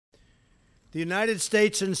The United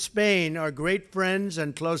States and Spain are great friends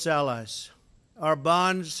and close allies. Our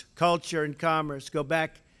bonds, culture, and commerce go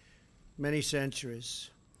back many centuries.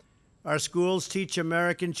 Our schools teach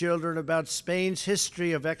American children about Spain's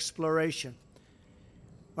history of exploration.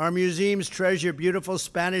 Our museums treasure beautiful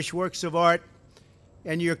Spanish works of art,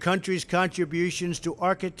 and your country's contributions to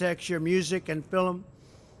architecture, music, and film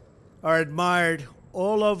are admired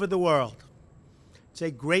all over the world. It's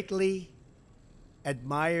a greatly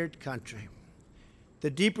admired country. The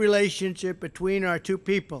deep relationship between our two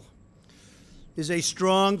people is a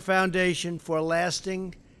strong foundation for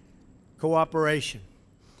lasting cooperation.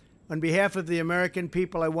 On behalf of the American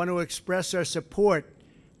people, I want to express our support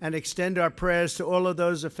and extend our prayers to all of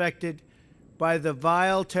those affected by the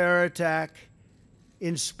vile terror attack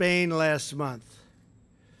in Spain last month.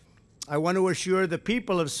 I want to assure the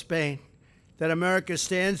people of Spain that America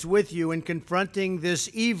stands with you in confronting this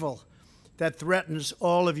evil that threatens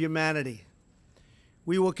all of humanity.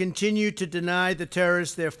 We will continue to deny the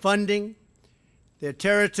terrorists their funding, their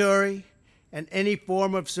territory, and any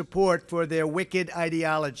form of support for their wicked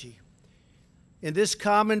ideology. In this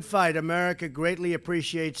common fight, America greatly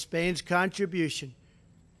appreciates Spain's contribution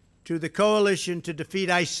to the coalition to defeat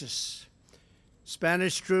ISIS.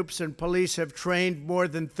 Spanish troops and police have trained more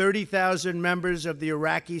than 30,000 members of the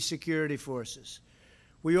Iraqi security forces.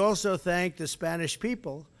 We also thank the Spanish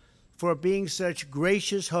people for being such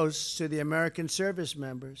gracious hosts to the American service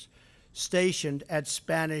members stationed at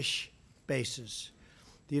Spanish bases.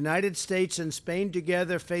 The United States and Spain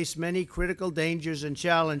together face many critical dangers and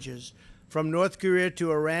challenges, from North Korea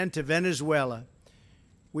to Iran to Venezuela.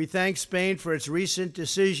 We thank Spain for its recent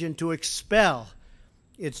decision to expel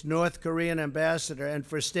its North Korean ambassador and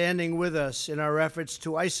for standing with us in our efforts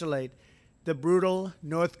to isolate the brutal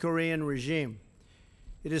North Korean regime.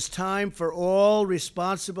 It is time for all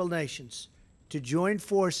responsible nations to join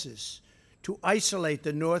forces to isolate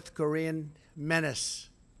the North Korean menace.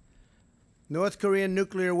 North Korean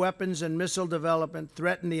nuclear weapons and missile development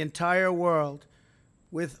threaten the entire world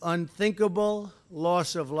with unthinkable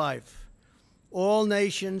loss of life. All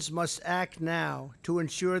nations must act now to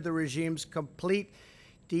ensure the regime's complete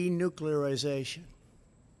denuclearization.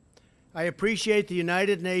 I appreciate the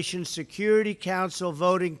United Nations Security Council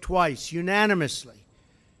voting twice, unanimously,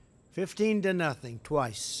 15-0,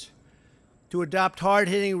 twice, to adopt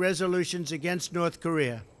hard-hitting resolutions against North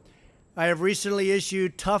Korea. I have recently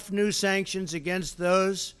issued tough new sanctions against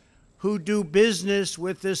those who do business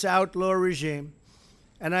with this outlaw regime,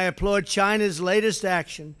 and I applaud China's latest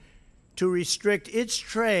action to restrict its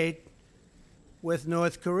trade with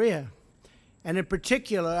North Korea. And in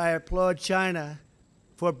particular, I applaud China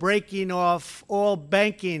for breaking off all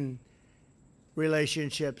banking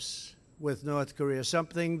relationships with North Korea,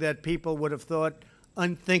 something that people would have thought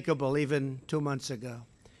unthinkable even 2 months ago.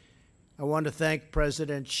 I want to thank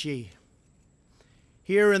President Xi.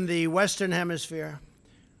 Here in the Western Hemisphere,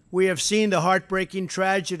 we have seen the heartbreaking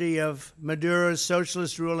tragedy of Maduro's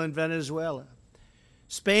socialist rule in Venezuela.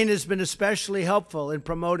 Spain has been especially helpful in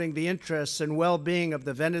promoting the interests and well-being of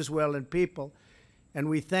the Venezuelan people, and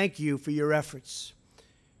we thank you for your efforts.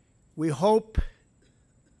 We hope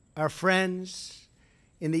our friends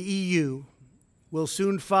in the EU will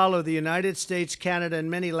soon follow the United States, Canada,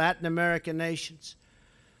 and many Latin American nations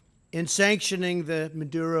in sanctioning the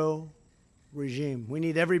Maduro regime. We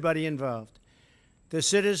need everybody involved. The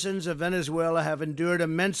citizens of Venezuela have endured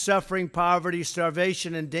immense suffering, poverty,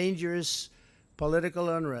 starvation, and dangerous political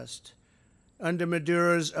unrest under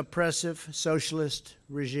Maduro's oppressive socialist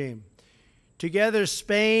regime. Together,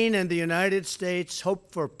 Spain and the United States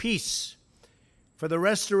hope for peace, for the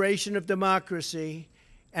restoration of democracy,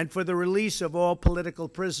 and for the release of all political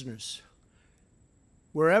prisoners.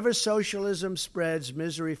 Wherever socialism spreads,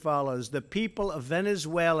 misery follows. The people of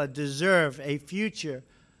Venezuela deserve a future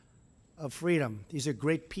of freedom. These are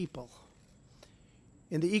great people.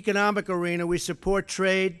 In the economic arena, we support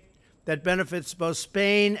trade that benefits both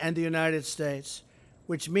Spain and the United States,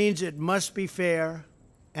 which means it must be fair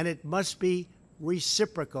and it must be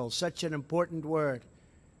reciprocal. Such an important word.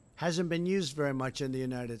 Hasn't been used very much in the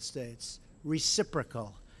United States.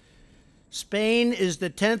 Reciprocal. Spain is the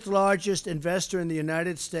 10th largest investor in the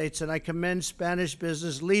United States, and I commend Spanish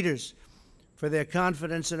business leaders for their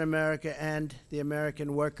confidence in America and the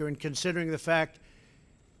American worker, and considering the fact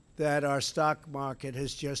that our stock market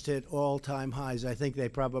has just hit all-time highs. I think they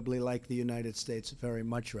probably like the United States very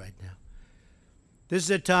much right now. This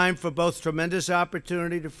is a time for both tremendous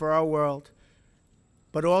opportunity for our world,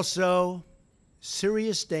 but also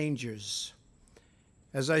serious dangers.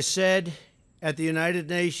 As I said at the United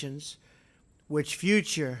Nations, which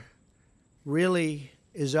future really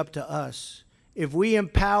is up to us, if we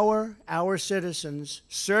empower our citizens,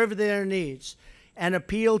 serve their needs, and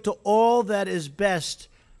appeal to all that is best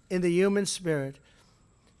in the human spirit,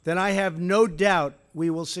 then I have no doubt we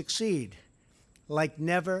will succeed like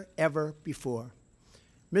never, ever before.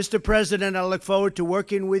 Mr. President, I look forward to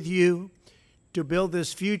working with you to build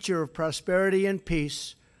this future of prosperity and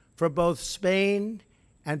peace for both Spain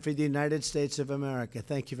and for the United States of America.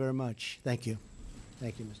 Thank you very much. Thank you.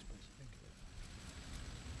 Thank you, Mr. President.